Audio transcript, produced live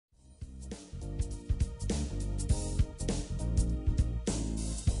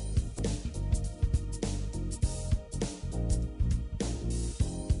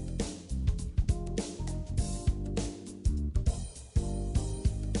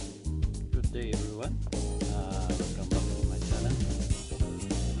Good day everyone, welcome back to my channel.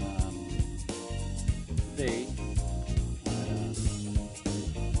 Today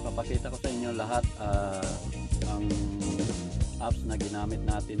papakita ko sa inyo lahat ang apps na ginamit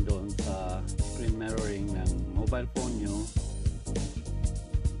natin doon sa screen mirroring ng mobile phone nyo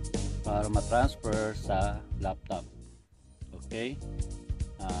para ma-transfer sa laptop. Okay,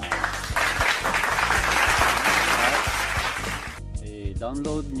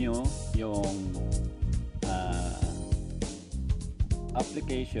 download nyo yung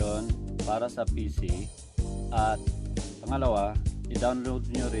application para sa PC, at pangalawa, i-download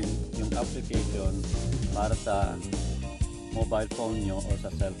nyo rin yung application para sa mobile phone nyo o sa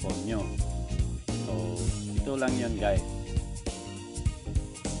cellphone nyo. So ito lang yun guys,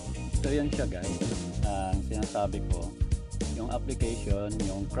 ito yun siya guys. Ang sinasabi ko, yung application,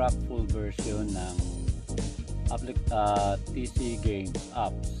 yung crack full version ng TC Games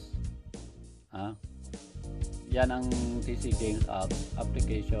apps. Yan ang TC Games apps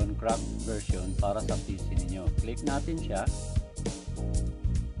application crack version para sa PC ninyo. Click natin siya.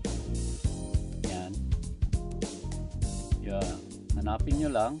 Yan. Yan. Hanapin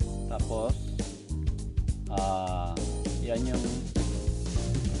nyo lang. Tapos yan yung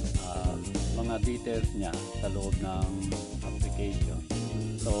mga details niya sa loob ng application.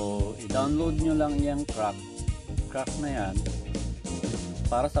 So i-download nyo lang yung crack na yan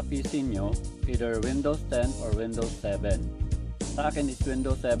para sa PC nyo, either Windows 10 or Windows 7. Sa akin is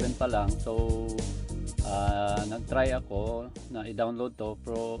Windows 7 pa lang, so nag-try ako na i-download to,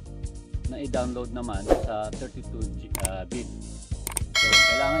 pero na-i-download naman sa 32 bit. So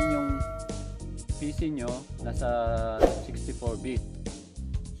kailangan yung PC nyo nasa 64 bit.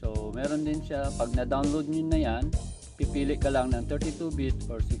 So meron din siya, pag na-download nyo na yan, pipili ka lang ng 32 bit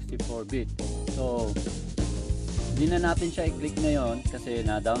or 64 bit. So hindi na natin siya i-click ngayon kasi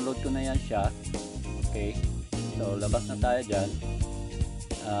na-download ko na yan siya. Okay, so labas na tayo dyan.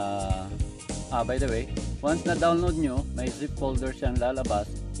 By the way, once na-download nyo, may zip folder siyang lalabas.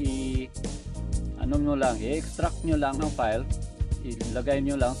 I-extract nyo lang ang file, ilagay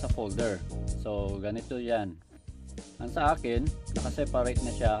nyo lang sa folder. So ganito yan. Ang sa akin, nakaseparate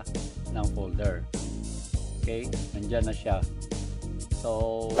na siya ng folder. Okay, nandyan na siya.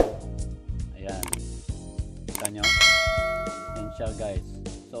 So ayan, nyo yan siya guys.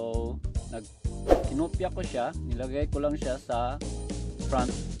 So kinopya ko siya, nilagay ko lang siya sa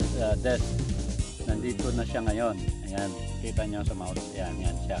front desk. Nandito na siya ngayon. Ayan, kita nyo sa mouse. Ayan,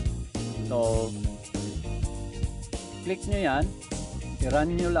 yan siya. So click nyo yan,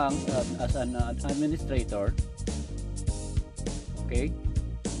 i-run nyo lang as an administrator. Okay,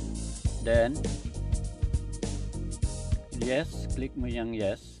 then yes, click mo yung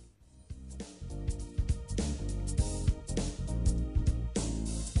yes.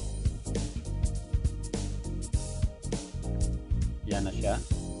 Yan na siya.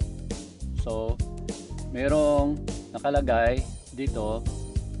 So merong nakalagay dito,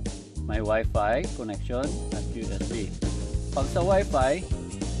 may Wi-Fi connection at USB. Pag sa Wi-Fi,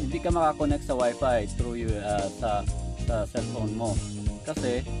 hindi ka makakonect sa Wi-Fi through sa cellphone mo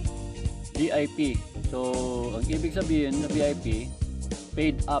kasi VIP. So ang ibig sabihin na VIP,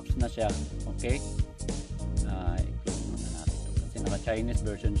 paid apps na siya. Okay, i-close muna natin ito kasi naka Chinese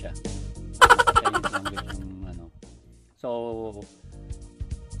version siya, naka Chinese language yung so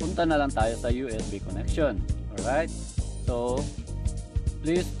punta na lang tayo sa USB connection. Alright, so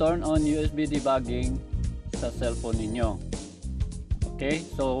please turn on USB debugging sa cellphone ninyo. Okay,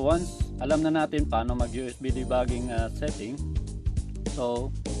 so once alam na natin paano mag USB debugging setting,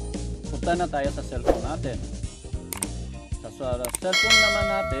 so punta na tayo sa cellphone natin. Sa cellphone naman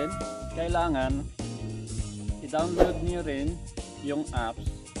natin, kailangan i-download niyo rin yung apps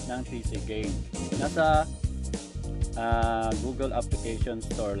ng TC Game. Nasa Google Application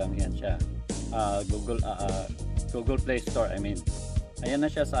Store lang yan siya. Google Play Store, I mean. Ayan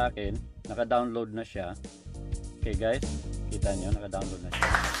na siya sa akin, naka-download na siya. Okay guys, kita nyo, naka-download na siya.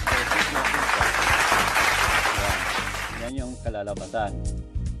 So click natin siya. Yan yung kalalabasan.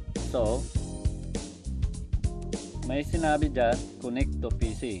 So may sinabi dyan, connect to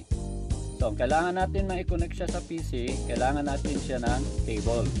PC. So ang kailangan natin ma-connect siya sa PC, kailangan natin siya ng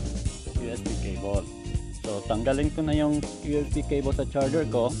cable, USB cable. So tanggalin ko na yung USB cable sa charger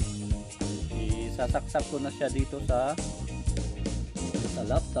ko, isasaksak ko na siya dito sa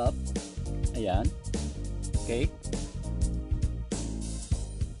laptop. Ayan. Okay,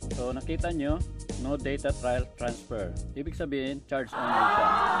 so nakita nyo, no data trial transfer, ibig sabihin charge only siya.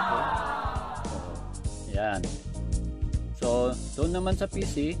 Okay? So ayan. So doon naman sa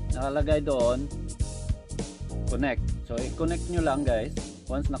PC nakalagay doon connect. So i-connect nyo lang guys.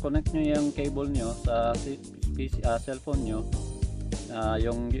 once na-connect nyo yung cable nyo sa cellphone nyo,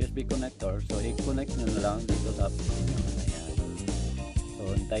 yung USB connector, so i-connect nyo na lang dito sa PC nyo. Ayan. So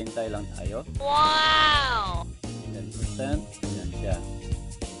hintay-hintay lang tayo. Wow! 10%. Ayan siya.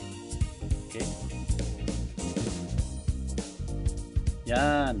 Okay.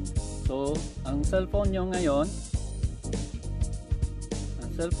 Yan. So ang cellphone nyo ngayon,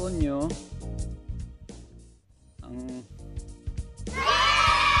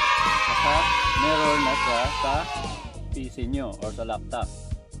 mirror na siya sa PC nyo or sa laptop.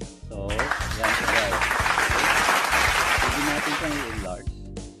 So, yan siya guys. Pwede natin siyang i-enlarge.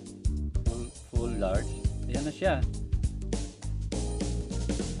 Full large. Ayan na siya.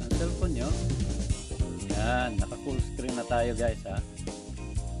 Ang cellphone nyo. Yan. Naka full screen na tayo guys ha.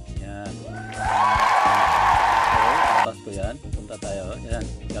 Yan. So, labas ko yan. Punta tayo. Yan.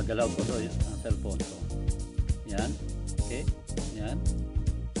 Gagalaw ko to ang cellphone ko. Yan. Okay. Yan.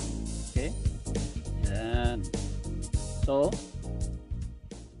 Okay. Yan. So,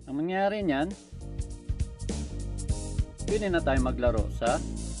 ang mangyari niyan, pwede na tayo maglaro sa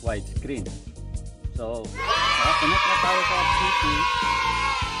widescreen. So, connect na tayo sa PC.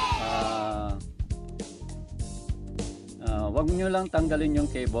 Wag nyo lang tanggalin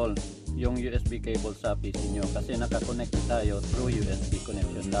yung cable, yung USB cable sa PC nyo kasi nakakonect tayo through USB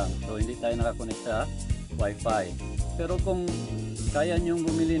connection lang. So, hindi tayo nakakonect sa Wi-Fi. Pero kung kaya nyong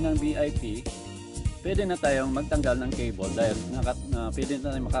bumili ng VIP, pwede na tayong magtanggal ng cable dahil pwede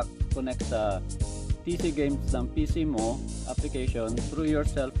na tayong makakonect sa PC games ng PC mo application through your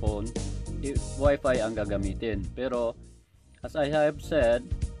cellphone. Wi-Fi ang gagamitin. Pero as I have said,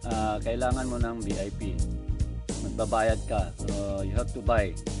 kailangan mo ng VIP. Magbabayad ka. So you have to buy.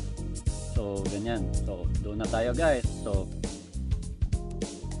 So ganyan. So doon na tayo guys. So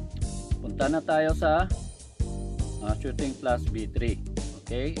punta na tayo sa Shooting Plus B3.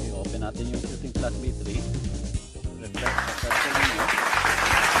 Okay, i-open natin yung Shooting Plus B3. Refresh sa cellphone nyo.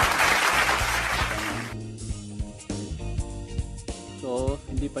 So,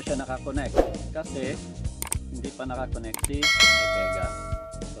 hindi pa siya nakakonect kasi hindi pa nakakonect si Ipega.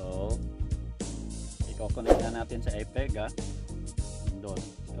 So, i-connect na natin sa Ipega. Doon,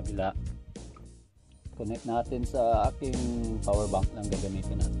 sa kabila. Connect natin sa aking power bank lang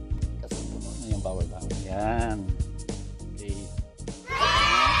gagamitin natin. Kasi puno na yung power bank. Yan. Okay.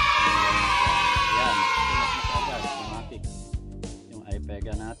 Yung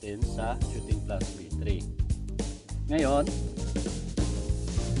Ipega natin sa Shooting Plus B3. Ngayon,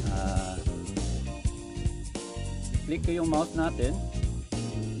 click ko yung mouse natin,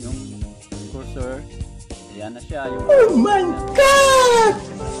 yung cursor, ayan na siya. Yung oh my God!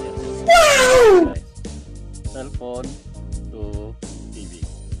 Wow! Cellphone to TV.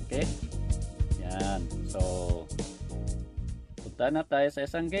 Okay? Yan. So, punta na tayo sa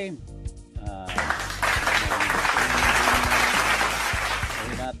isang game.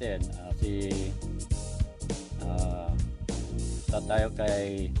 Natin tayo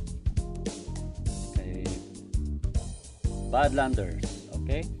kay Badlanders.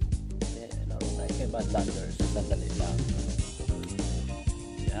 Okay, laro tayo kay Badlanders. Sandali lang.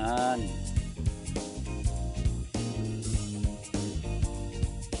 Yan.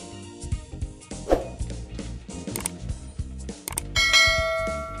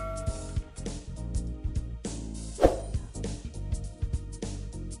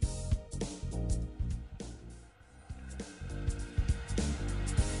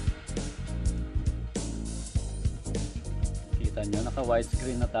 Kita nyo, naka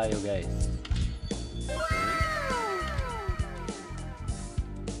widescreen na tayo guys. Okay.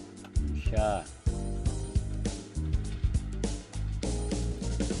 Siya.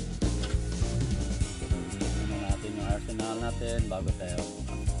 Tignan natin yung arsenal natin bago tayo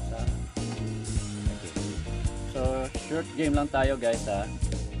sa okay. So short game lang tayo guys ha.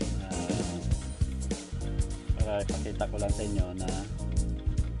 Para ipakita ko lang sa inyo na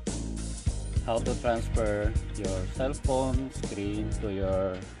how to transfer your cell phone screen to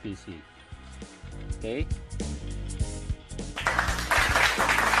your PC. Okay?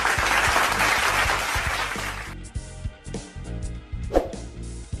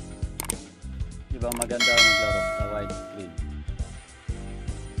 Diba maganda maglaro sa wide screen?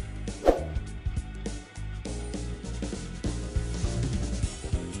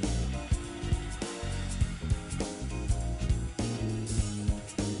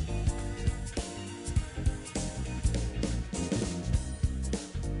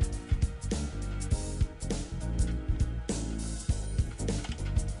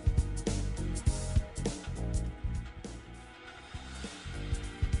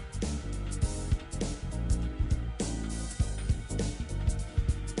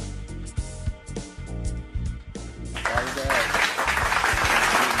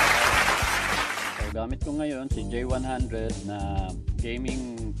 gamit ko ngayon si J100 na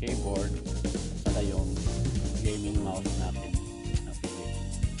gaming keyboard at saka yung gaming mouse natin na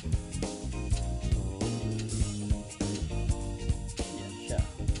Philips. So yan siya.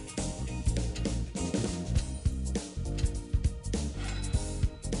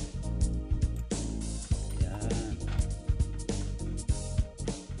 Yan.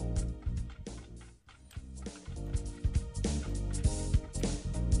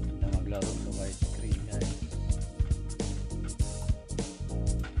 Ganda maglaro sa widescreen, guys.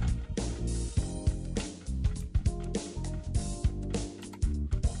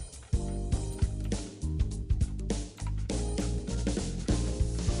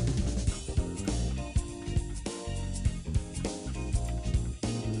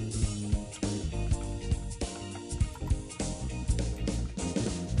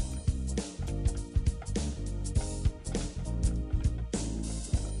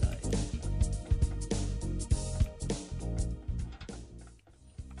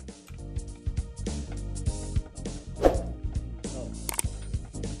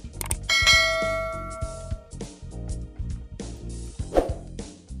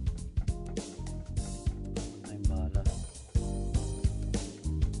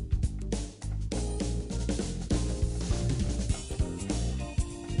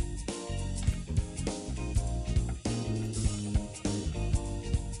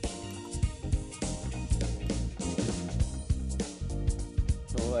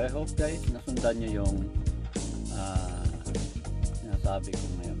 So I hope guys nasundan nyo yung sinasabi ko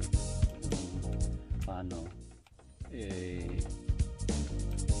ngayon, paano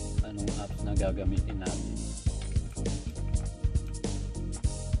anong apps na gagamitin natin.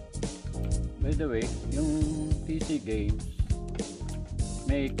 By the way, yung PC games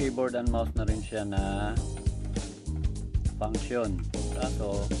may keyboard and mouse na rin siya na function,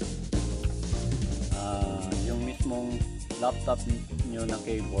 kaso yung mismong laptop nyo na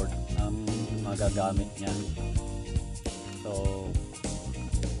keyboard ang magagamit niya. So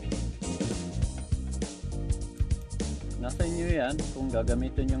nasa inyo yan kung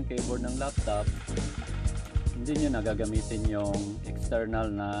gagamitin yung keyboard ng laptop. Hindi nyo na gagamitin yung external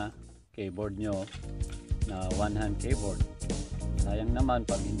na keyboard nyo na one hand keyboard. Sayang naman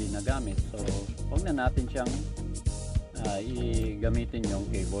pag hindi nagamit. So huwag na natin siyang i-gamitin yung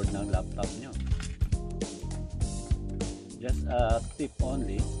keyboard ng laptop nyo. Just a tip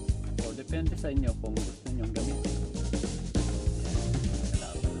only. So depende sa inyo kung gusto nyo gamitin.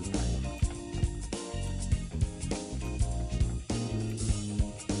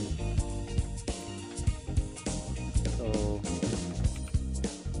 So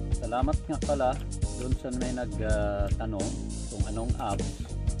salamat nga pala doon sa may nagtanong kung anong apps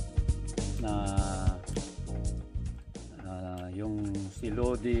na yung si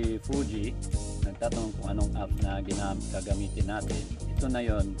Lodi Fuji nagtatanong kung anong app na gagamitin natin. Ito na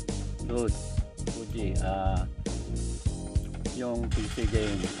yon, Lodi Fuji, yung PC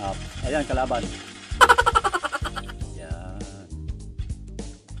game app. Ayan, kalaban. Yan.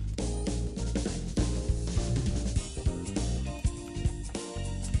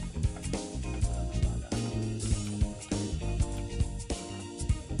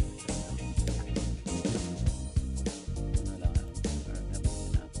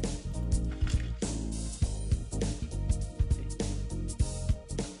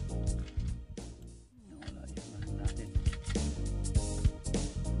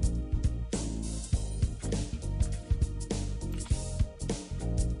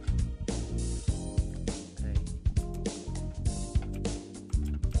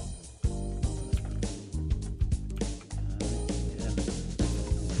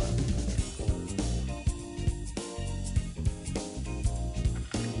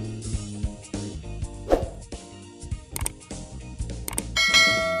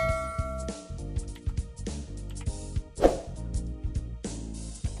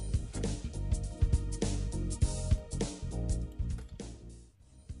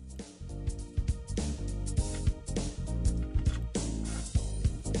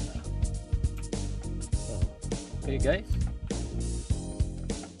 Okay guys,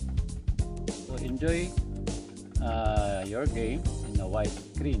 so enjoy your game in a wide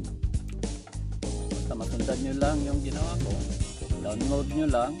screen. Basta masundan nyo lang yung ginawa ko, download nyo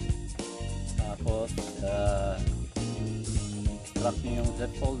lang, tapos extract nyo yung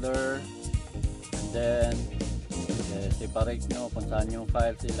zip folder, and then separate nyo kung saan yung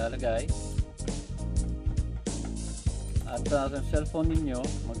files ilalagay. At sa cellphone ninyo,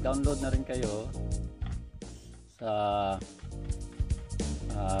 mag-download na rin kayo sa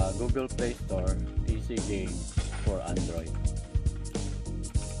Google Play Store PC Game for Android.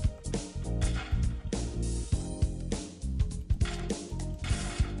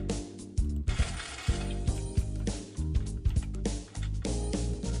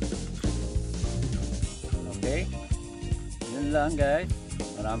 Okay? Yun lang guys.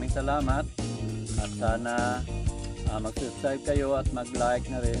 Maraming salamat. At sana mag-subscribe kayo at mag-like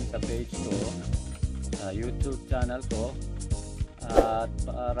na rin sa page ko, sa YouTube channel ko. At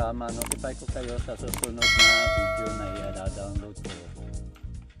para ma-notify ko kayo sa susunod na video na i-download ko.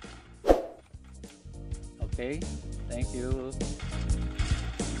 Okay? Thank you.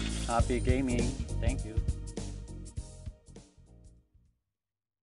 Happy gaming. Thank you.